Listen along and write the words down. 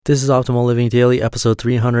This is Optimal Living Daily, episode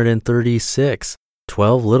 336,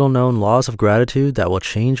 12 Little-Known Laws of Gratitude That Will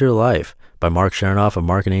Change Your Life by Mark Chernoff of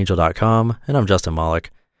markandangel.com, and I'm Justin Malik.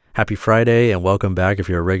 Happy Friday, and welcome back if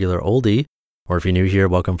you're a regular oldie, or if you're new here,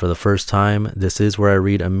 welcome for the first time. This is where I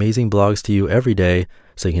read amazing blogs to you every day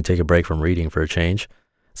so you can take a break from reading for a change.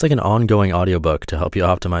 It's like an ongoing audiobook to help you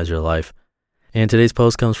optimize your life. And today's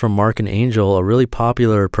post comes from Mark and Angel, a really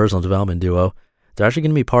popular personal development duo. They're actually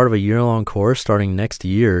going to be part of a year-long course starting next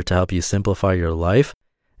year to help you simplify your life.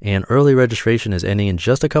 And early registration is ending in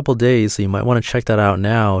just a couple days, so you might want to check that out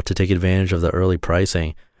now to take advantage of the early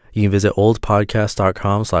pricing. You can visit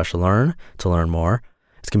oldpodcast.com/learn to learn more.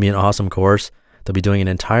 It's going to be an awesome course. They'll be doing an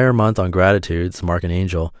entire month on gratitude. It's Mark and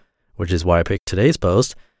Angel, which is why I picked today's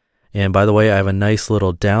post. And by the way, I have a nice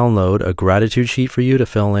little download, a gratitude sheet for you to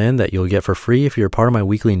fill in that you'll get for free if you're part of my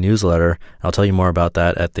weekly newsletter. I'll tell you more about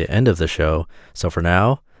that at the end of the show. So for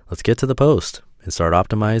now, let's get to the post and start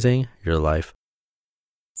optimizing your life.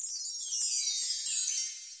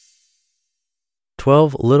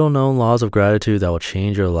 12 Little-Known Laws of Gratitude That Will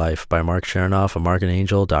Change Your Life by Mark Chernoff of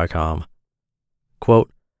markandangel.com. Quote,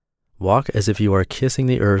 walk as if you are kissing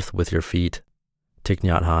the earth with your feet. Thich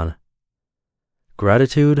Nhat Hanh.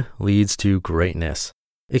 Gratitude leads to greatness.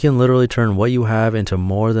 It can literally turn what you have into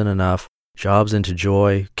more than enough, jobs into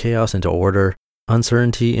joy, chaos into order,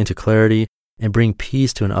 uncertainty into clarity, and bring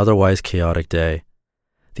peace to an otherwise chaotic day.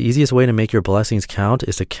 The easiest way to make your blessings count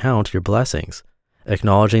is to count your blessings.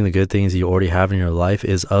 Acknowledging the good things you already have in your life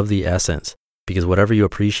is of the essence, because whatever you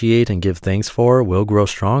appreciate and give thanks for will grow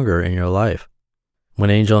stronger in your life. When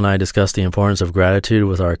Angel and I discuss the importance of gratitude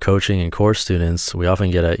with our coaching and course students, we often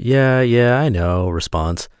get a, yeah, I know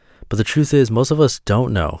response. But the truth is, most of us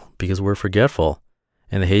don't know because we're forgetful.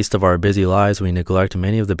 In the haste of our busy lives, we neglect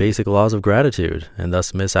many of the basic laws of gratitude and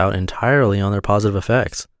thus miss out entirely on their positive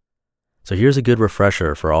effects. So here's a good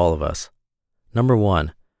refresher for all of us. Number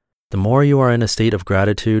 1, the more you are in a state of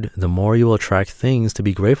gratitude, the more you will attract things to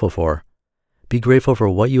be grateful for. Be grateful for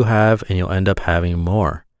what you have and you'll end up having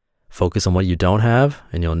more. Focus on what you don't have,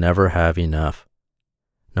 and you'll never have enough.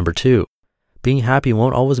 Number 2, being happy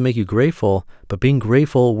won't always make you grateful, but being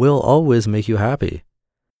grateful will always make you happy.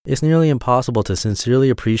 It's nearly impossible to sincerely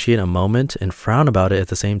appreciate a moment and frown about it at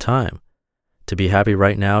the same time. To be happy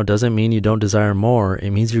right now doesn't mean you don't desire more.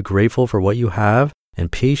 It means you're grateful for what you have and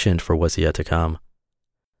patient for what's yet to come.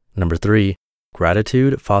 Number 3,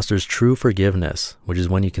 gratitude fosters true forgiveness, which is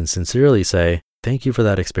when you can sincerely say, thank you for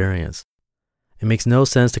that experience. It makes no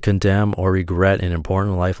sense to condemn or regret an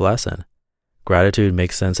important life lesson. Gratitude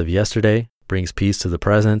makes sense of yesterday, brings peace to the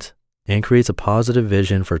present, and creates a positive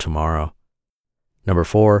vision for tomorrow. Number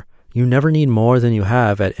 4, you never need more than you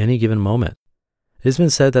have at any given moment. It has been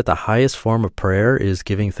said that the highest form of prayer is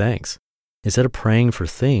giving thanks. Instead of praying for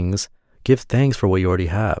things, give thanks for what you already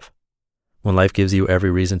have. When life gives you every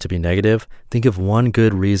reason to be negative, think of one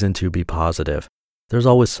good reason to be positive. There's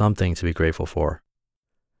always something to be grateful for.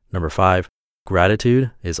 Number 5,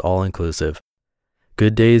 gratitude is all-inclusive.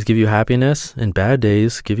 Good days give you happiness, and bad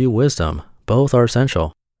days give you wisdom. Both are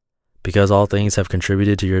essential. Because all things have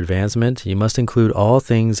contributed to your advancement, you must include all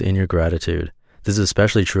things in your gratitude. This is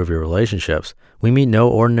especially true of your relationships. We meet no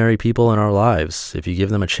ordinary people in our lives. If you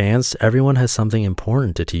give them a chance, everyone has something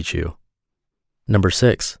important to teach you. Number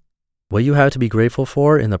 6, what you have to be grateful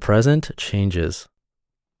for in the present changes.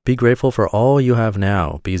 Be grateful for all you have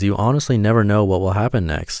now, because you honestly never know what will happen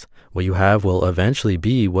next. What you have will eventually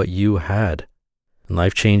be what you had. And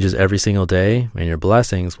life changes every single day, and your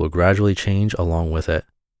blessings will gradually change along with it.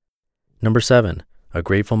 Number 7, a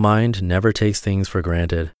grateful mind never takes things for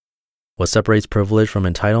granted. What separates privilege from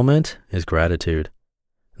entitlement is gratitude.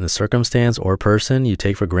 And the circumstance or person you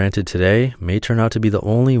take for granted today may turn out to be the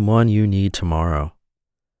only one you need tomorrow.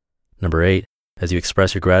 Number 8, as you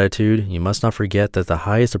express your gratitude, you must not forget that the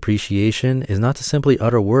highest appreciation is not to simply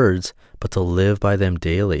utter words, but to live by them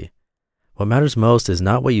daily. What matters most is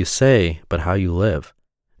not what you say, but how you live.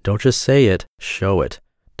 Don't just say it, show it.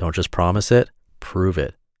 Don't just promise it, prove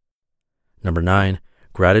it. Number 9,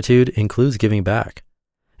 gratitude includes giving back.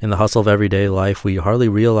 In the hustle of everyday life, we hardly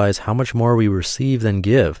realize how much more we receive than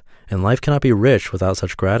give, and life cannot be rich without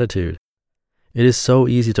such gratitude. It is so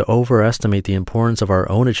easy to overestimate the importance of our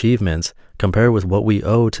own achievements compared with what we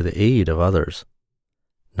owe to the aid of others.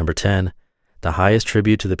 Number 10, the highest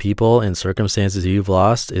tribute to the people and circumstances you've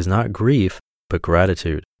lost is not grief, but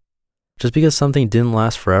gratitude. Just because something didn't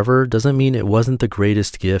last forever doesn't mean it wasn't the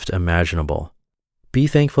greatest gift imaginable. Be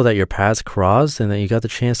thankful that your paths crossed and that you got the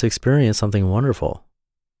chance to experience something wonderful.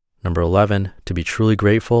 Number 11, to be truly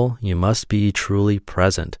grateful, you must be truly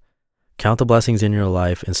present. Count the blessings in your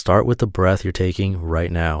life and start with the breath you're taking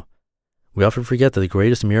right now. We often forget that the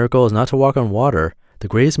greatest miracle is not to walk on water. The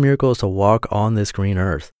greatest miracle is to walk on this green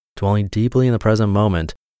earth, dwelling deeply in the present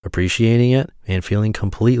moment, appreciating it, and feeling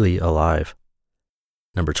completely alive.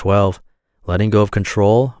 Number 12, letting go of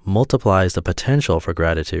control multiplies the potential for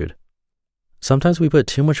gratitude. Sometimes we put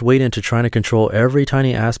too much weight into trying to control every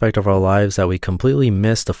tiny aspect of our lives that we completely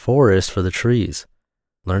miss the forest for the trees.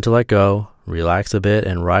 Learn to let go, relax a bit,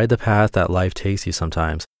 and ride the path that life takes you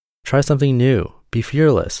sometimes. Try something new, be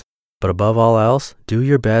fearless, but above all else, do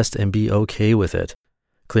your best and be okay with it.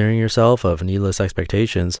 Clearing yourself of needless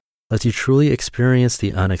expectations lets you truly experience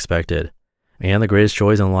the unexpected. And the greatest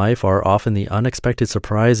joys in life are often the unexpected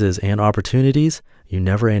surprises and opportunities you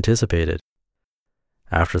never anticipated.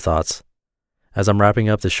 Afterthoughts. As I'm wrapping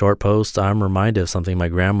up this short post, I'm reminded of something my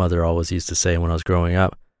grandmother always used to say when I was growing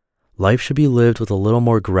up. Life should be lived with a little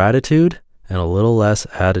more gratitude and a little less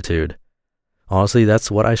attitude. Honestly, that's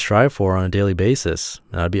what I strive for on a daily basis,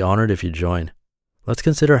 and I'd be honored if you join. Let's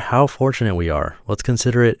consider how fortunate we are. Let's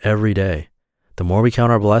consider it every day. The more we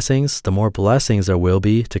count our blessings, the more blessings there will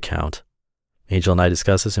be to count. Angel and I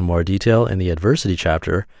discuss this in more detail in the adversity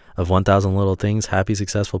chapter of 1,000 Little Things Happy,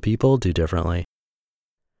 Successful People Do Differently.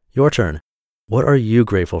 Your turn. What are you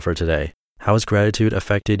grateful for today? How has gratitude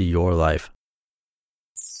affected your life?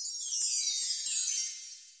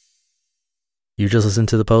 You just listened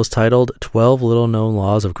to the post titled 12 Little Known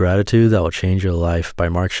Laws of Gratitude That Will Change Your Life by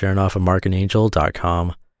Mark Chernoff of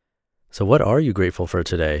markandangel.com. So what are you grateful for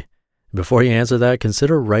today? Before you answer that,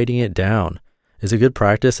 consider writing it down. It's a good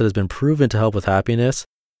practice that has been proven to help with happiness,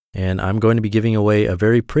 and I'm going to be giving away a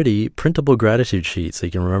very pretty printable gratitude sheet so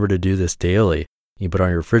you can remember to do this daily. You can put it on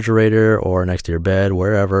your refrigerator or next to your bed,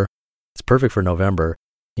 wherever. It's perfect for November,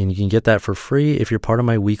 and you can get that for free if you're part of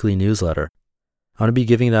my weekly newsletter. I'm going to be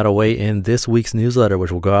giving that away in this week's newsletter,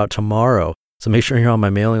 which will go out tomorrow, so make sure you're on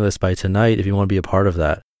my mailing list by tonight if you want to be a part of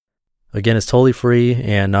that. Again, it's totally free,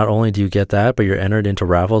 and not only do you get that, but you're entered into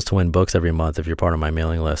raffles to win books every month if you're part of my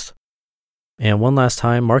mailing list. And one last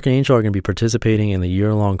time, Mark and Angel are going to be participating in the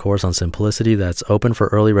year-long course on simplicity that's open for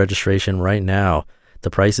early registration right now.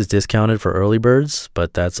 The price is discounted for early birds,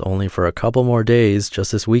 but that's only for a couple more days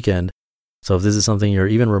just this weekend. So if this is something you're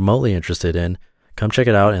even remotely interested in, come check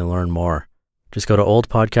it out and learn more. Just go to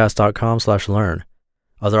oldpodcast.com/learn.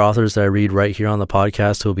 Other authors that I read right here on the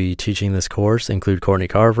podcast who will be teaching this course include Courtney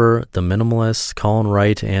Carver, The Minimalists, Colin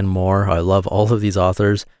Wright, and more. I love all of these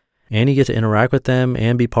authors. And you get to interact with them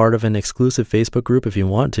and be part of an exclusive Facebook group if you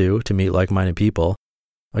want to meet like-minded people.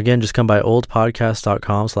 Again, just come by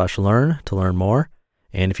oldpodcast.com/learn to learn more.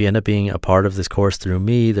 And if you end up being a part of this course through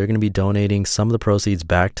me, they're going to be donating some of the proceeds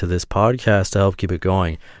back to this podcast to help keep it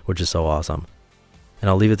going, which is so awesome. And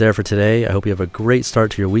I'll leave it there for today. I hope you have a great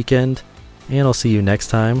start to your weekend, and I'll see you next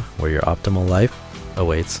time where your optimal life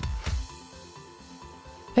awaits.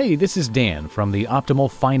 Hey, this is Dan from the Optimal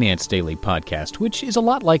Finance Daily podcast, which is a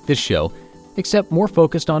lot like this show, except more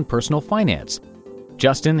focused on personal finance.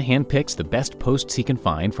 Justin handpicks the best posts he can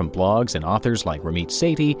find from blogs and authors like Ramit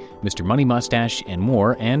Sethi, Mr. Money Mustache, and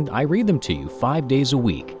more, and I read them to you 5 days a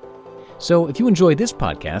week. So if you enjoy this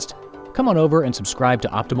podcast, come on over and subscribe to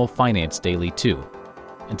Optimal Finance Daily too.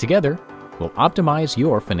 And together, we'll optimize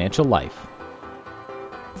your financial life.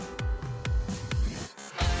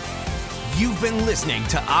 You've been listening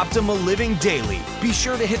to Optimal Living Daily. Be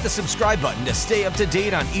sure to hit the subscribe button to stay up to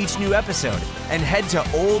date on each new episode, and head to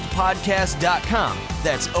oldpodcast.com.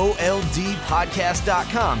 That's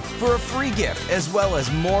OLDpodcast.com for a free gift, as well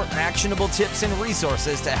as more actionable tips and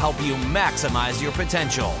resources to help you maximize your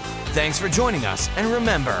potential. Thanks for joining us, and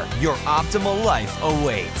remember, your optimal life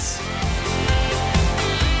awaits.